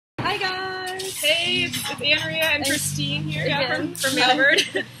Hey, it's Andrea and Christine here from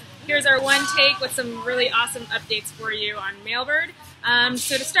Mailbird. Here's our one take with some really awesome updates for you on Mailbird.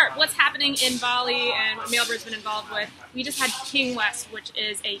 So to start, what's happening in Bali and what Mailbird's been involved with, we just had King West, which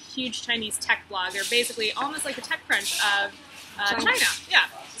is a huge Chinese tech blog. They're basically almost like the TechCrunch of China. Yeah.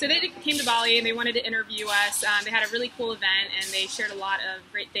 So they came to Bali and they wanted to interview us. They had a really cool event and they shared a lot of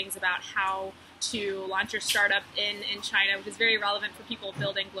great things about how to launch your startup in China, which is very relevant for people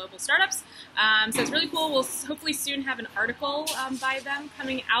building global startups. So it's really cool. We'll hopefully soon have an article by them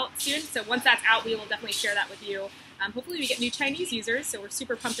coming out soon. So once that's out, we will definitely share that with you. Hopefully we get new Chinese users, so we're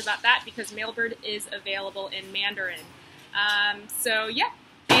super pumped about that because Mailbird is available in Mandarin. So yeah,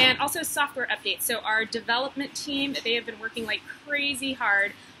 and also software updates. So our development team, they have been working like crazy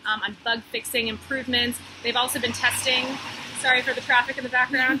hard on bug fixing improvements. They've also been testing, sorry for the traffic in the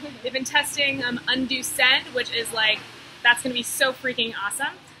background, they've been testing undo send, which is like, that's going to be so freaking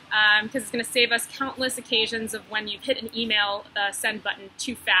awesome because it's going to save us countless occasions of when you've hit an email send button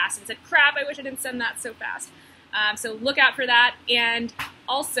too fast and said, crap, I wish I didn't send that so fast. So look out for that. And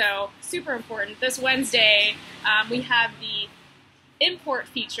also, super important, this Wednesday we have the import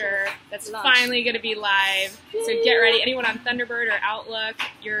feature that's finally going to be live. So get ready. Anyone on Thunderbird or Outlook,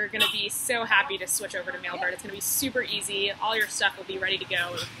 you're going to be so happy to switch over to Mailbird. It's going to be super easy. All your stuff will be ready to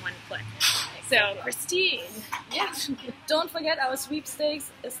go with one click. So, Christine. Yeah, don't forget our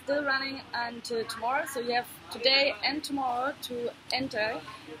sweepstakes is still running until tomorrow. So you have today and tomorrow to enter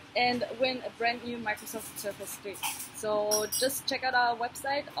and win a brand new Microsoft Surface 3. So just check out our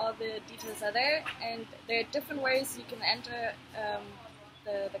website, all the details are there, and there are different ways you can enter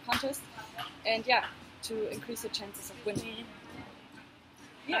the contest, and yeah, to increase your chances of winning.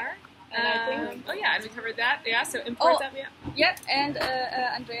 Yeah. And I think, oh yeah, and we covered that. Yeah, so import that. Yeah, and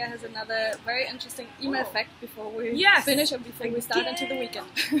Andrea has another very interesting email fact before we finish and before we start into the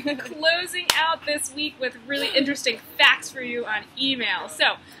weekend. Closing out this week with really interesting facts for you on email.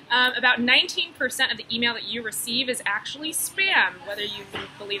 So, about 19% of the email that you receive is actually spam. Whether you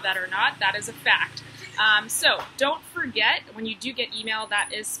believe that or not, that is a fact. So don't forget, when you do get email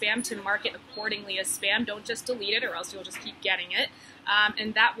that is spam, to mark it accordingly as spam. Don't just delete it or else you'll just keep getting it.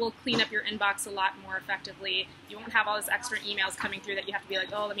 And that will clean up your inbox a lot more effectively. You won't have all those extra emails coming through that you have to be like,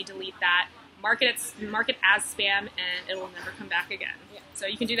 oh, let me delete that. Mark it as spam and it will never come back again. Yeah. So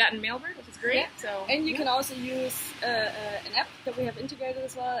you can do that in Mailbird, which is great. Yeah. So, and you can also use an app that we have integrated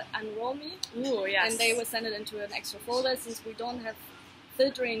as well, Unroll Me. Ooh, yes. And they will send it into an extra folder since we don't have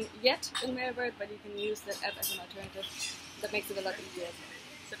filtering yet in Mailbird, but you can use that app as an alternative. That makes it a lot easier.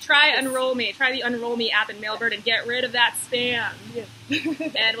 So try Unroll Me. Try the Unroll Me app in Mailbird and get rid of that spam.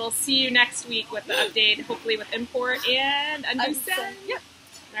 Yeah. And we'll see you next week with the update, hopefully with import and undo send. Yep.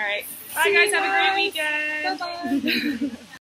 All right. Bye, guys. Have a great weekend. Bye-bye.